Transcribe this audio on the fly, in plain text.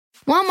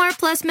Walmart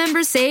Plus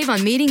members save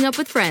on meeting up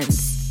with friends.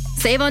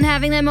 Save on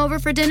having them over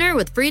for dinner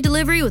with free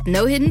delivery with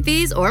no hidden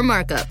fees or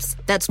markups.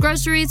 That's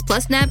groceries,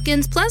 plus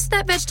napkins, plus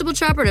that vegetable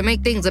chopper to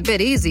make things a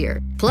bit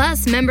easier.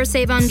 Plus, members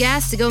save on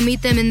gas to go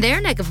meet them in their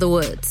neck of the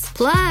woods.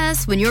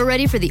 Plus, when you're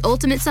ready for the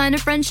ultimate sign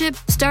of friendship,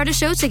 start a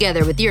show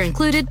together with your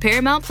included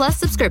Paramount Plus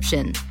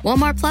subscription.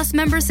 Walmart Plus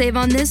members save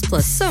on this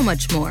plus so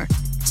much more.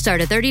 Start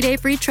a 30-day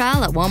free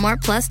trial at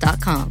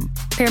walmartplus.com.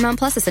 Paramount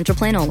Plus Essential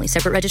Plan only.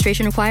 Separate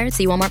registration required.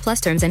 See Walmart Plus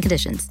terms and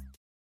conditions.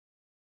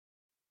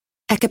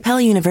 At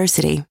Capella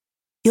University,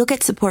 you'll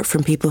get support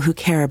from people who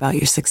care about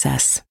your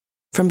success.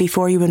 From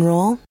before you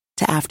enroll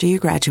to after you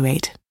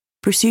graduate,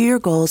 pursue your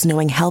goals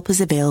knowing help is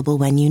available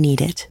when you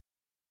need it.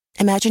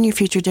 Imagine your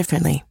future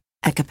differently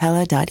at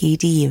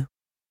capella.edu.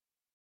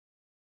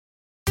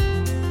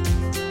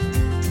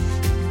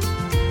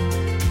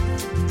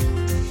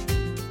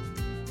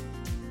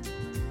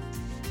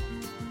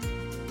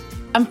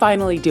 I'm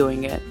finally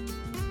doing it.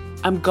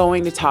 I'm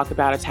going to talk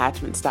about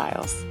attachment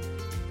styles.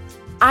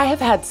 I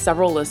have had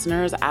several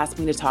listeners ask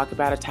me to talk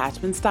about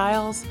attachment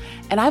styles,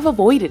 and I've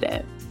avoided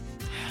it.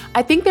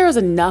 I think there is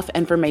enough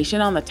information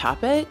on the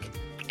topic,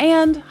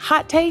 and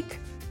hot take,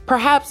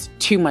 perhaps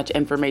too much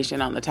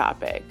information on the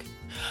topic.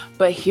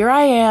 But here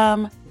I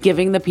am,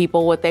 giving the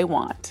people what they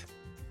want.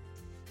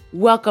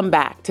 Welcome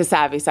back to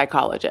Savvy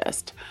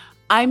Psychologist.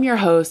 I'm your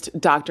host,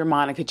 Dr.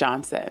 Monica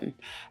Johnson.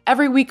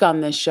 Every week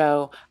on this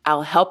show,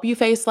 I'll help you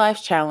face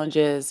life's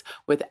challenges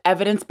with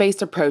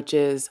evidence-based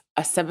approaches,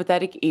 a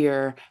sympathetic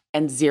ear,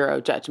 and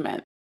zero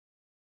judgment.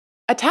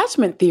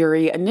 Attachment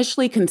theory,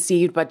 initially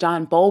conceived by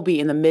John Bowlby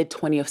in the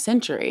mid-20th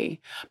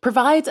century,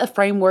 provides a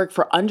framework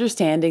for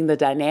understanding the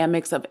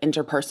dynamics of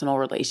interpersonal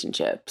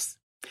relationships.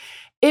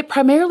 It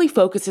primarily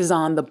focuses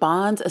on the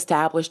bonds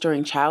established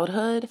during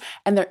childhood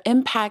and their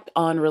impact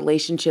on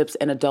relationships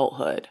in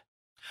adulthood.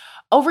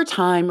 Over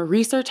time,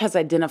 research has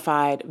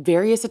identified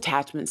various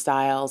attachment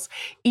styles,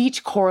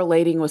 each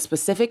correlating with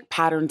specific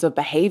patterns of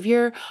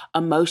behavior,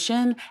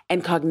 emotion,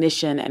 and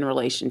cognition in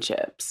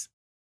relationships.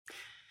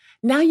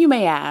 Now you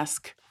may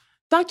ask,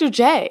 Dr.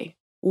 J,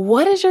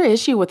 what is your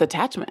issue with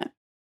attachment?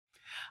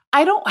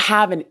 I don't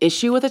have an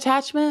issue with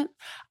attachment.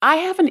 I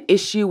have an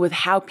issue with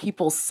how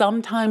people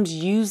sometimes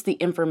use the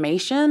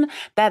information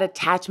that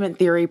attachment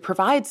theory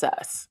provides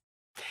us.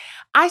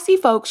 I see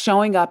folks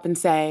showing up and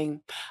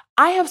saying,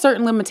 I have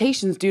certain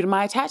limitations due to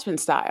my attachment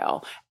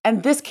style,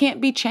 and this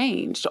can't be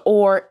changed,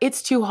 or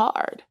it's too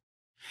hard.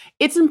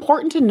 It's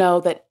important to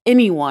know that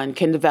anyone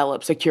can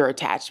develop secure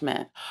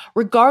attachment,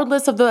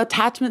 regardless of the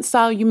attachment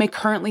style you may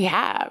currently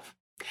have.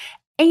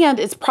 And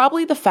it's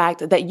probably the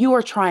fact that you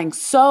are trying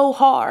so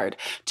hard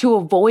to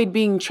avoid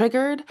being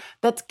triggered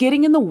that's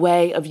getting in the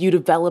way of you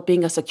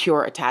developing a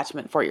secure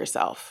attachment for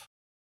yourself.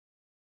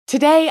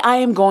 Today, I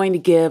am going to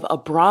give a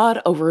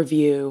broad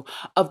overview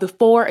of the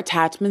 4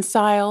 attachment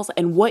styles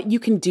and what you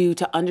can do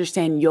to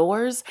understand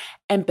yours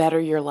and better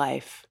your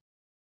life.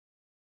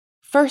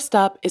 First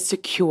up is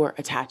secure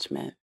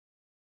attachment.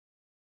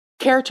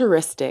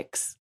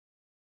 Characteristics.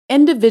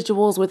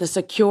 Individuals with a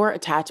secure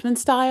attachment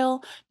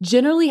style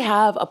generally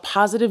have a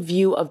positive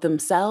view of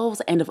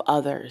themselves and of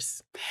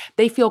others.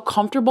 They feel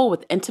comfortable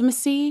with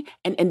intimacy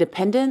and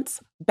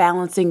independence,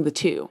 balancing the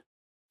two.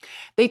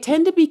 They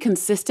tend to be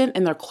consistent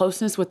in their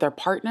closeness with their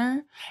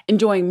partner,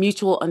 enjoying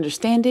mutual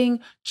understanding,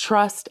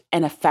 trust,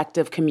 and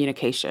effective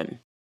communication.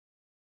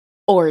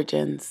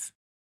 Origins.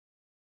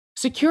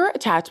 Secure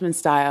attachment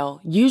style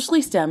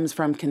usually stems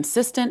from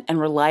consistent and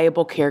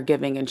reliable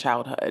caregiving in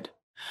childhood.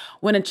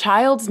 When a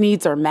child's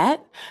needs are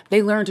met,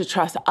 they learn to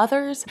trust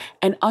others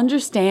and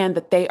understand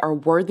that they are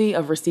worthy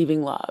of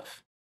receiving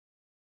love.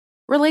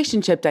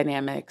 Relationship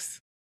dynamics.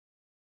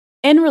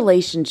 In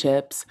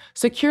relationships,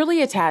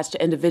 securely attached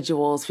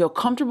individuals feel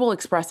comfortable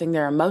expressing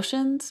their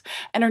emotions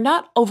and are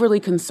not overly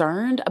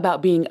concerned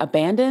about being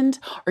abandoned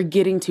or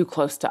getting too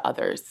close to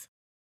others.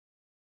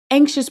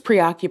 Anxious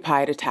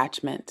preoccupied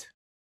attachment.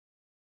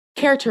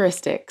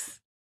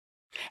 Characteristics.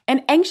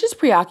 An anxious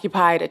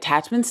preoccupied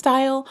attachment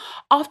style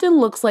often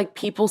looks like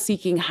people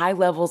seeking high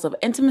levels of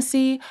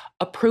intimacy,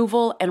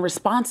 approval, and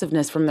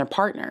responsiveness from their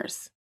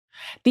partners.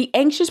 The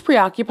anxious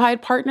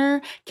preoccupied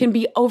partner can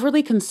be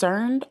overly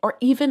concerned or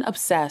even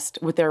obsessed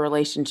with their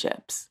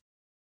relationships.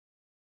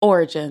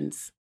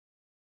 Origins.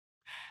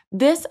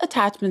 This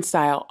attachment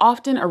style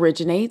often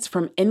originates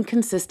from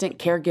inconsistent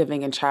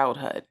caregiving in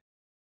childhood.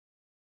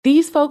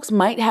 These folks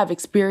might have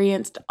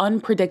experienced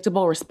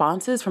unpredictable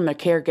responses from their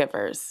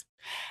caregivers,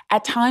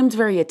 at times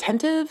very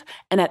attentive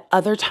and at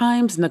other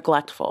times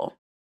neglectful.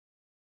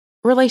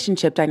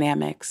 Relationship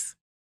dynamics.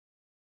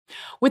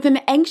 With an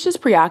anxious,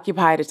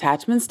 preoccupied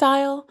attachment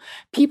style,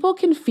 people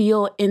can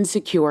feel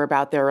insecure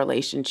about their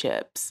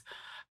relationships,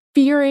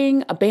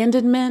 fearing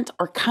abandonment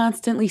or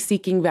constantly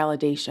seeking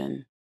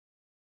validation.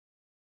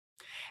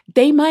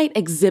 They might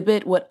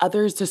exhibit what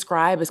others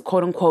describe as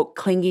quote-unquote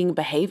clinging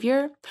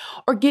behavior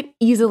or get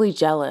easily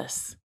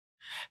jealous,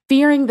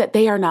 fearing that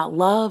they are not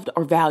loved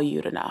or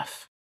valued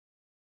enough.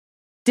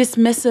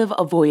 Dismissive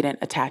avoidant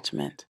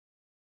attachment.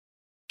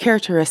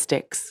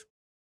 Characteristics.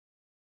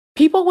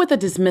 People with a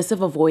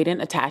dismissive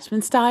avoidant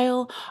attachment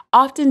style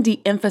often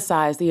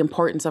de-emphasize the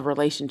importance of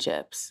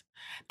relationships.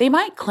 They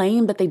might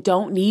claim that they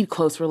don't need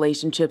close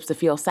relationships to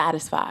feel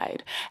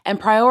satisfied and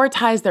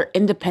prioritize their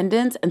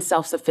independence and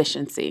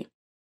self-sufficiency.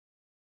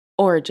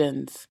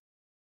 Origins.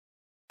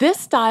 This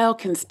style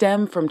can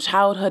stem from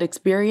childhood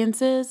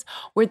experiences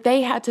where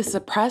they had to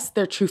suppress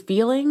their true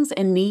feelings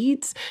and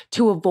needs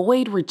to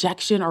avoid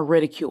rejection or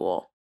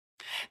ridicule.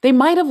 They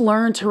might have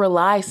learned to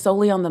rely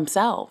solely on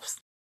themselves.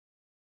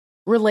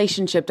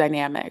 Relationship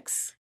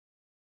dynamics.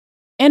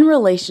 In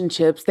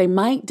relationships, they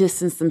might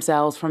distance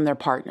themselves from their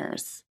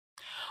partners.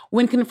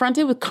 When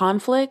confronted with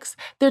conflicts,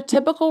 their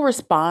typical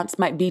response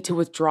might be to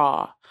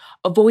withdraw,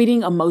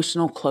 avoiding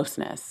emotional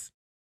closeness.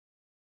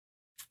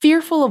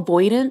 Fearful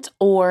avoidant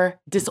or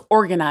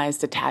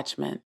disorganized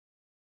attachment.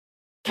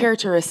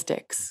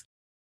 Characteristics.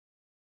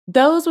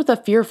 Those with a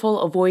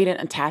fearful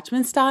avoidant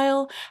attachment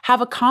style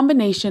have a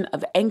combination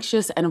of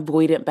anxious and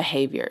avoidant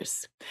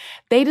behaviors.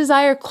 They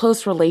desire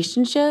close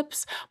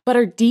relationships, but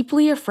are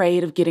deeply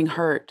afraid of getting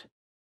hurt.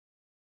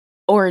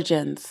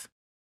 Origins.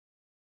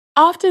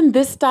 Often,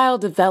 this style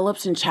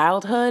develops in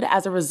childhood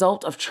as a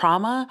result of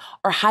trauma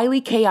or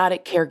highly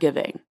chaotic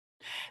caregiving.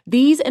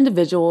 These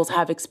individuals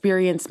have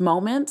experienced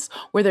moments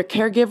where their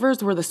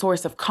caregivers were the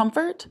source of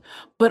comfort,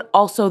 but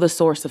also the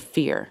source of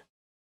fear.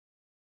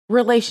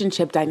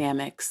 Relationship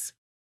dynamics.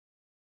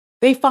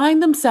 They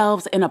find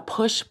themselves in a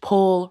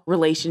push-pull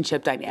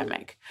relationship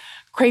dynamic,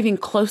 craving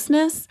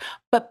closeness,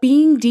 but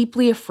being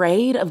deeply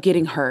afraid of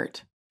getting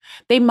hurt.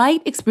 They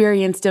might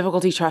experience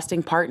difficulty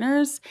trusting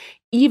partners,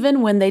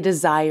 even when they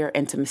desire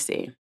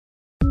intimacy.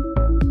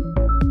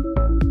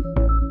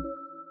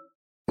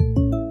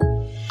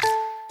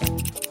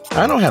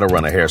 I know how to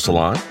run a hair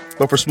salon,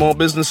 but for small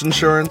business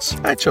insurance,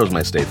 I chose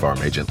my State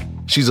Farm agent.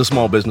 She's a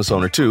small business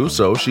owner too,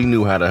 so she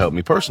knew how to help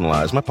me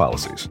personalize my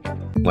policies.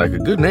 Like a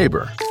good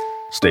neighbor,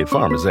 State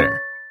Farm is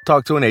there.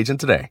 Talk to an agent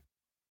today.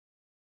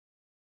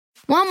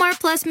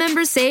 Walmart Plus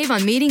members save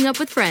on meeting up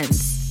with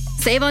friends.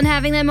 Save on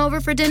having them over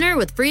for dinner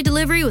with free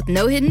delivery with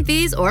no hidden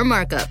fees or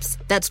markups.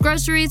 That's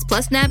groceries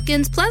plus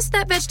napkins plus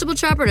that vegetable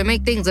chopper to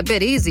make things a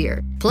bit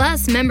easier.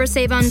 Plus, members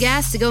save on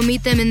gas to go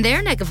meet them in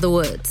their neck of the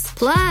woods.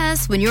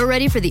 Plus, when you're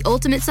ready for the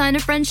ultimate sign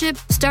of friendship,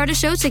 start a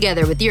show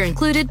together with your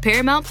included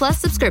Paramount Plus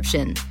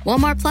subscription.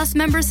 Walmart Plus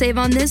members save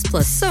on this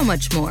plus so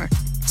much more.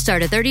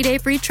 Start a 30-day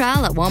free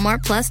trial at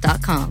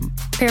walmartplus.com.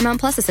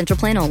 Paramount Plus Essential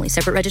Plan only.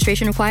 Separate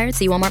registration required.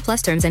 See Walmart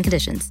Plus terms and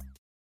conditions.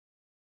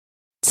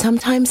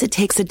 Sometimes it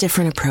takes a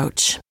different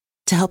approach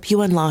to help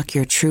you unlock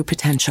your true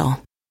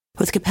potential.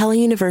 With Capella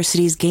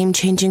University's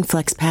game-changing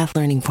FlexPath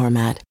learning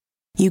format,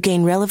 you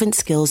gain relevant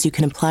skills you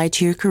can apply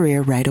to your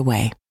career right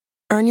away.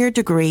 Earn your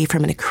degree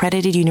from an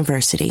accredited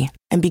university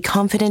and be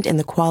confident in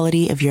the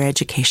quality of your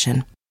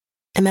education.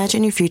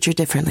 Imagine your future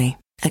differently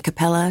at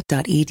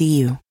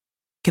capella.edu.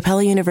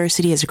 Capella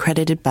University is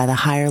accredited by the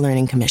Higher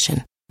Learning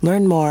Commission.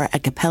 Learn more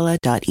at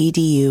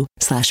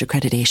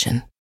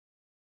capella.edu/accreditation.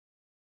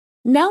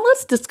 Now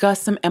let's discuss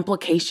some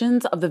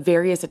implications of the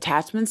various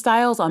attachment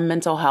styles on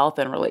mental health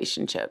and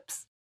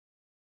relationships.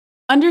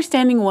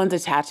 Understanding one's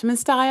attachment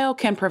style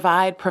can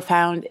provide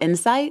profound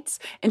insights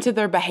into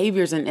their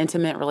behaviors in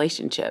intimate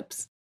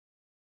relationships.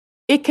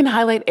 It can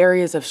highlight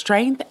areas of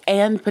strength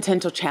and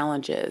potential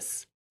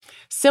challenges.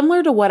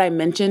 Similar to what I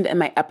mentioned in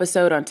my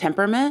episode on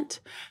temperament,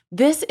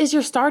 this is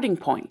your starting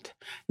point,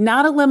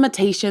 not a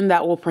limitation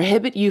that will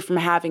prohibit you from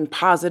having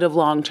positive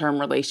long-term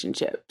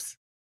relationships.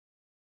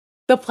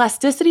 The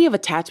plasticity of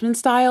attachment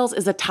styles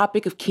is a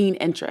topic of keen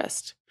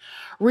interest.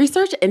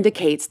 Research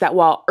indicates that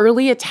while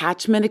early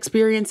attachment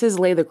experiences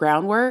lay the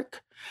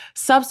groundwork,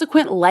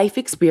 subsequent life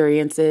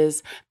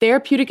experiences,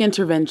 therapeutic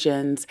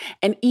interventions,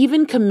 and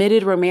even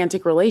committed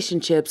romantic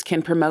relationships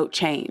can promote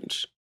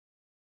change.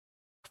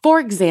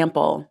 For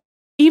example,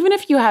 even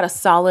if you had a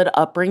solid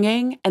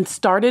upbringing and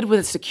started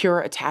with a secure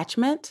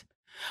attachment,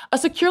 a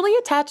securely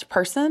attached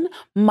person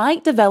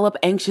might develop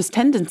anxious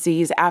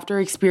tendencies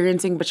after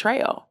experiencing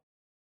betrayal.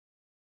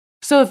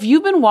 So if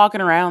you've been walking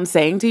around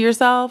saying to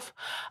yourself,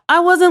 I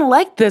wasn't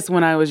like this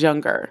when I was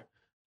younger,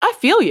 I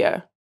feel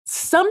you.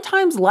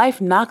 Sometimes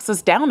life knocks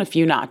us down a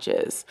few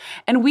notches,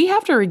 and we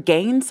have to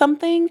regain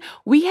something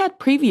we had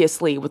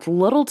previously with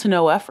little to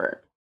no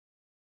effort.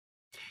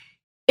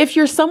 If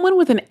you're someone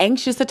with an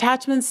anxious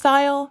attachment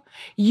style,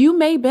 you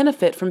may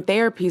benefit from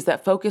therapies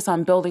that focus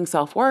on building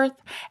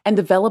self-worth and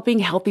developing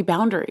healthy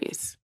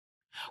boundaries.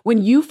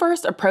 When you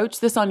first approach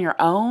this on your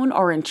own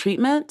or in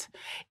treatment,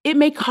 it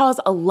may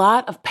cause a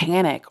lot of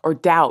panic or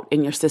doubt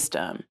in your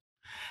system.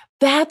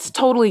 That's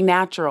totally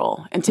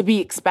natural and to be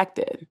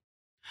expected.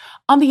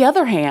 On the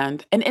other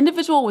hand, an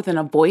individual with an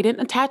avoidant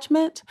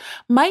attachment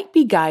might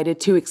be guided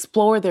to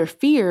explore their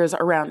fears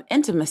around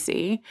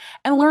intimacy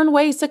and learn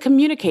ways to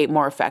communicate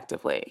more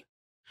effectively.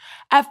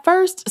 At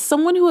first,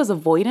 someone who is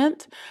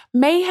avoidant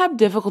may have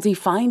difficulty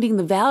finding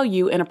the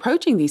value in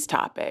approaching these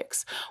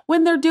topics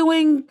when they're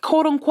doing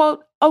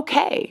quote-unquote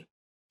okay.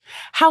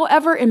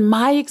 However, in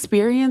my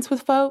experience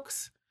with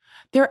folks,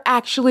 they're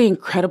actually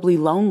incredibly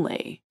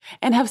lonely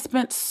and have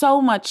spent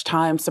so much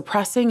time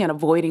suppressing and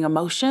avoiding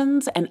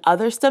emotions and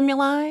other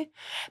stimuli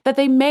that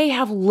they may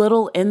have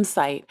little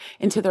insight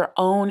into their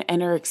own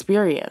inner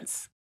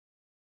experience.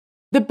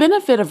 The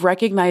benefit of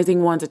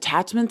recognizing one's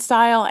attachment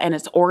style and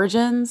its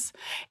origins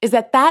is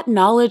that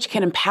knowledge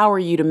can empower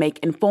you to make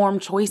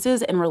informed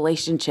choices in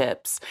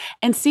relationships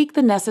and seek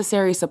the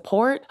necessary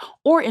support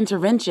or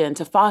intervention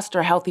to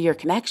foster healthier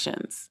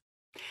connections.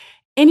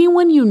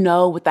 Anyone you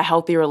know with a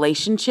healthy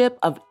relationship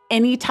of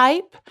any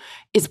type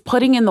is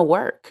putting in the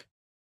work.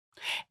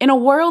 In a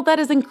world that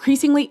is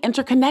increasingly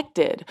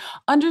interconnected,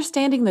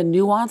 understanding the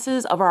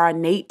nuances of our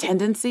innate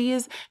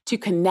tendencies to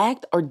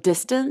connect or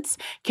distance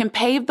can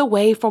pave the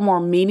way for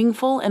more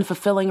meaningful and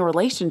fulfilling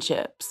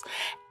relationships,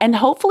 and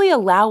hopefully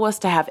allow us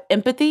to have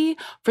empathy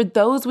for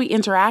those we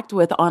interact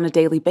with on a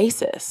daily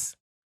basis.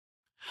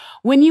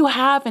 When you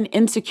have an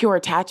insecure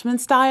attachment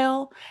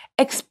style,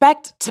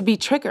 expect to be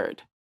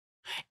triggered.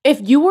 If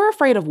you were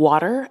afraid of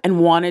water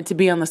and wanted to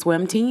be on the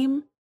swim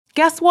team,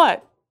 guess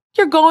what?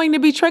 You're going to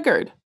be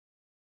triggered.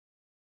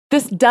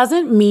 This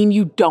doesn't mean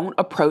you don't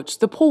approach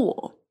the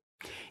pool.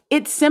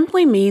 It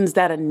simply means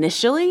that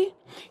initially,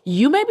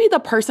 you may be the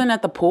person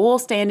at the pool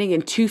standing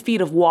in 2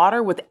 feet of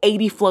water with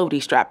 80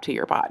 floaties strapped to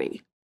your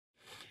body.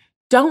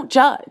 Don't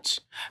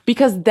judge,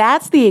 because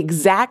that's the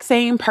exact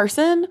same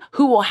person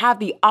who will have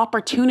the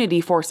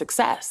opportunity for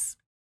success.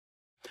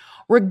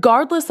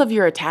 Regardless of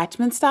your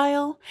attachment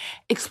style,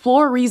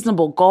 explore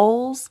reasonable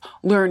goals,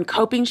 learn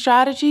coping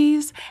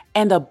strategies,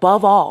 and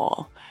above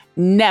all,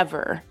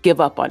 never give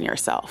up on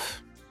yourself.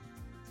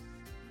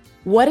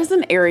 What is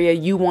an area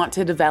you want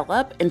to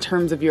develop in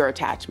terms of your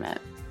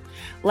attachment?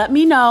 Let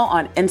me know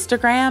on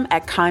Instagram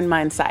at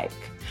KindMindPsych.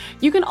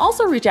 You can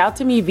also reach out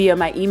to me via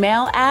my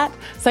email at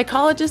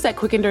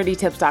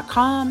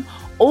psychologist@quickanddirtytips.com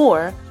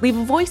or leave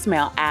a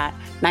voicemail at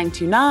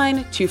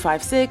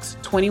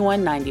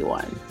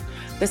 929-256-2191.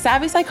 The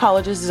Savvy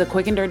Psychologist is a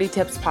Quick and Dirty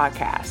Tips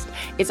podcast.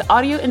 It's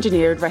audio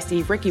engineered by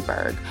Steve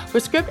Rickyberg,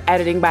 with script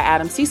editing by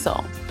Adam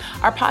Cecil.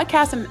 Our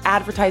podcast and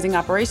advertising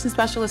operations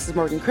specialist is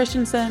Morgan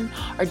Christensen.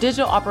 Our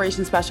digital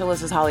operations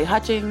specialist is Holly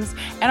Hutchings.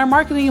 And our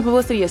marketing and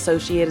publicity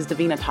associate is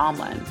Davina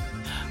Tomlin.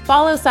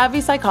 Follow Savvy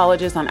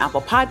Psychologist on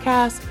Apple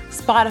Podcasts,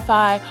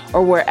 Spotify,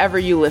 or wherever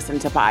you listen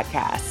to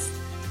podcasts.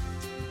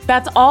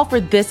 That's all for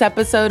this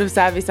episode of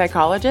Savvy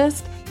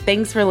Psychologist.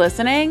 Thanks for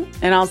listening,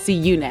 and I'll see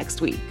you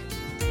next week.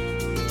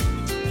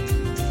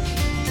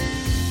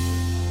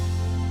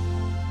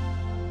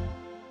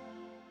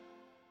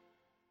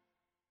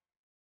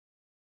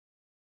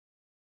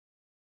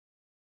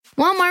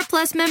 Walmart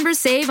Plus members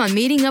save on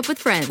meeting up with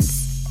friends.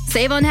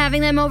 Save on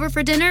having them over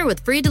for dinner with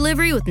free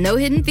delivery with no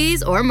hidden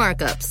fees or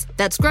markups.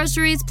 That's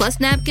groceries plus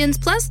napkins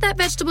plus that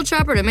vegetable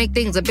chopper to make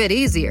things a bit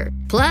easier.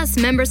 Plus,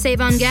 members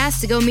save on gas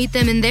to go meet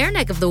them in their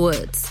neck of the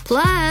woods.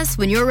 Plus,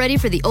 when you're ready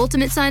for the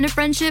ultimate sign of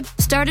friendship,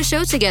 start a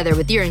show together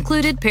with your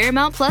included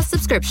Paramount Plus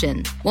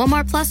subscription.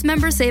 Walmart Plus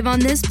members save on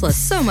this plus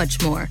so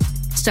much more.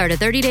 Start a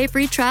 30-day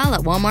free trial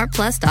at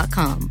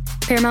walmartplus.com.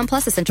 Paramount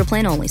Plus Essential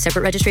Plan only.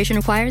 Separate registration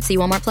required. See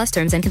Walmart Plus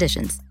terms and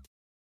conditions.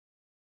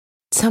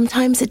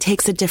 Sometimes it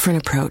takes a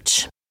different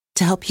approach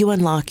to help you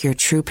unlock your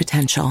true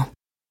potential.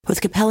 With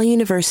Capella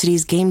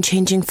University's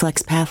game-changing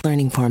FlexPath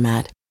learning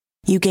format,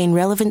 you gain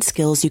relevant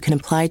skills you can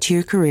apply to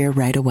your career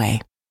right away.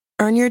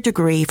 Earn your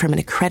degree from an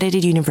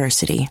accredited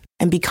university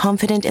and be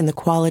confident in the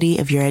quality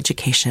of your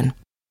education.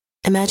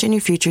 Imagine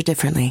your future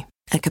differently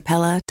at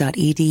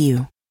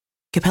capella.edu.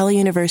 Capella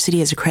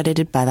University is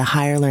accredited by the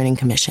Higher Learning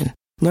Commission.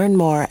 Learn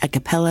more at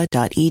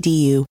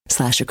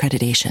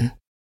capella.edu/accreditation.